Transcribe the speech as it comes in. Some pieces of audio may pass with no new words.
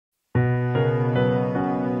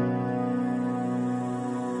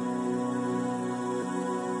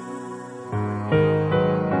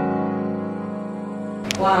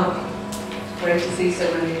Wow, great to see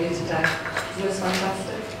so many of you today. Isn't this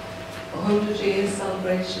fantastic? 100 years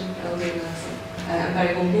celebration of LD nursing. I'm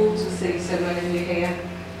very humbled to see so many of you here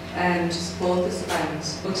to support this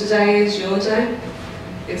event. But today is your day.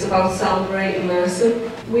 It's about celebrating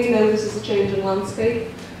nursing. We know this is a changing landscape,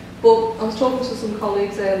 but I was talking to some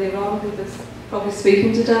colleagues earlier on who are probably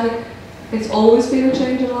speaking today. It's always been a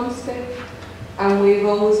changing landscape, and we've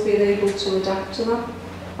always been able to adapt to that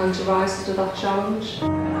and to rise to that challenge.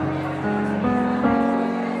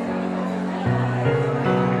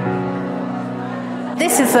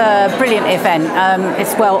 This is a brilliant event.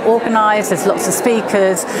 It's well organised, there's lots of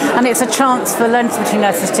speakers, and it's a chance for learning disability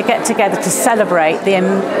nurses to get together to celebrate the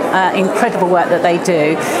incredible work that they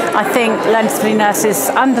do. I think learning disability nurses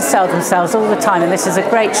undersell themselves all the time, and this is a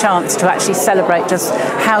great chance to actually celebrate just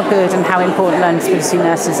how good and how important learning disability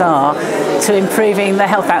nurses are to improving the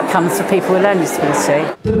health outcomes for people with learning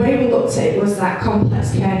disability. The way we looked at it was that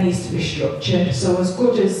complex care needs to be structured, so as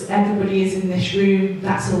good as everybody is in this room,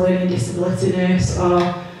 that's a learning disability nurse or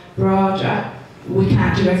broader, we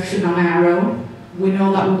can't do everything on our own. We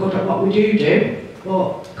know that we're good at what we do,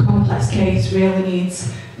 but complex case really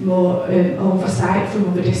needs more oversight from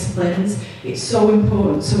other disciplines. It's so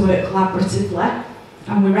important to work collaboratively,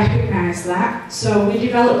 and we recognise that. So we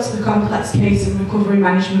developed the complex case and recovery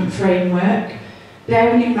management framework,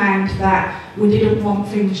 bearing in mind that we didn't want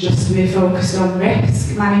things just to be focused on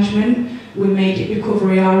risk management. We made it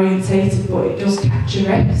recovery orientated, but it does capture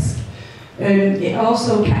risk. It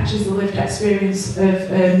also captures the lived experience of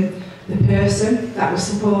the person that we're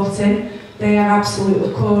supporting. They are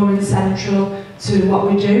absolutely core and central to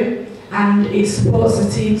what we do, and it supports the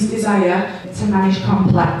team's desire to manage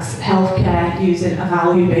complex healthcare using a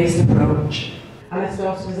value-based approach. And I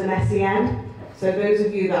started as an SEN, so those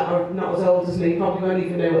of you that are not as old as me probably won't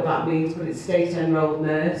even know what that means, but it's state enrolled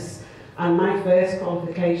nurse. And my first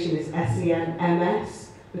qualification is SEN MS,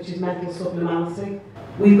 which is mental subnormality.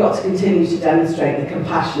 We've got to continue to demonstrate the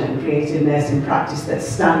compassionate and creative nursing practice that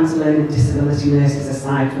stands learning disability nurses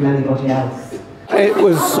aside from anybody else. It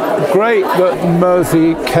was great that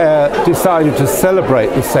Mersey Care decided to celebrate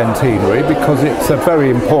the centenary because it's a very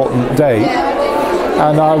important date,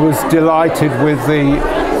 and I was delighted with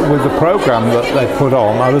the programme that they put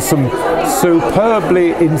on. There were some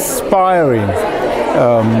superbly inspiring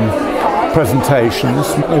presentations.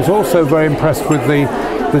 I was also very impressed with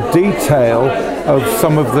the detail of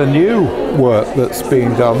some of the new work that's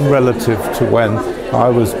being done relative to when I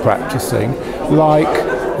was practicing,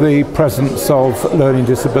 like the presence of learning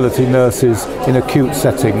disability nurses in acute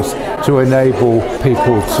settings to enable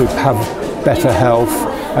people to have better health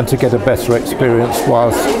and to get a better experience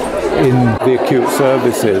whilst in the acute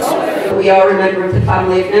services. We are a member of the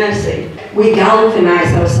family of nursing. We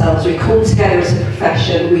galvanise ourselves, we come together as a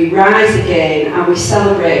profession, we rise again and we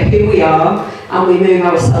celebrate who we are and we move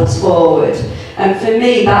ourselves forward. And for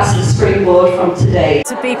me, that's the springboard from today.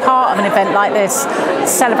 To be part of an event like this,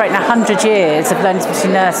 celebrating 100 years of learning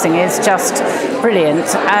disability nursing is just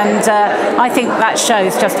brilliant. And I think that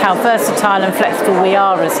shows just how versatile and flexible we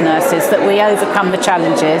are as nurses, that we overcome the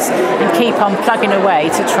challenges and keep on plugging away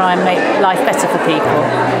to try and make life better for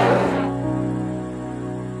people.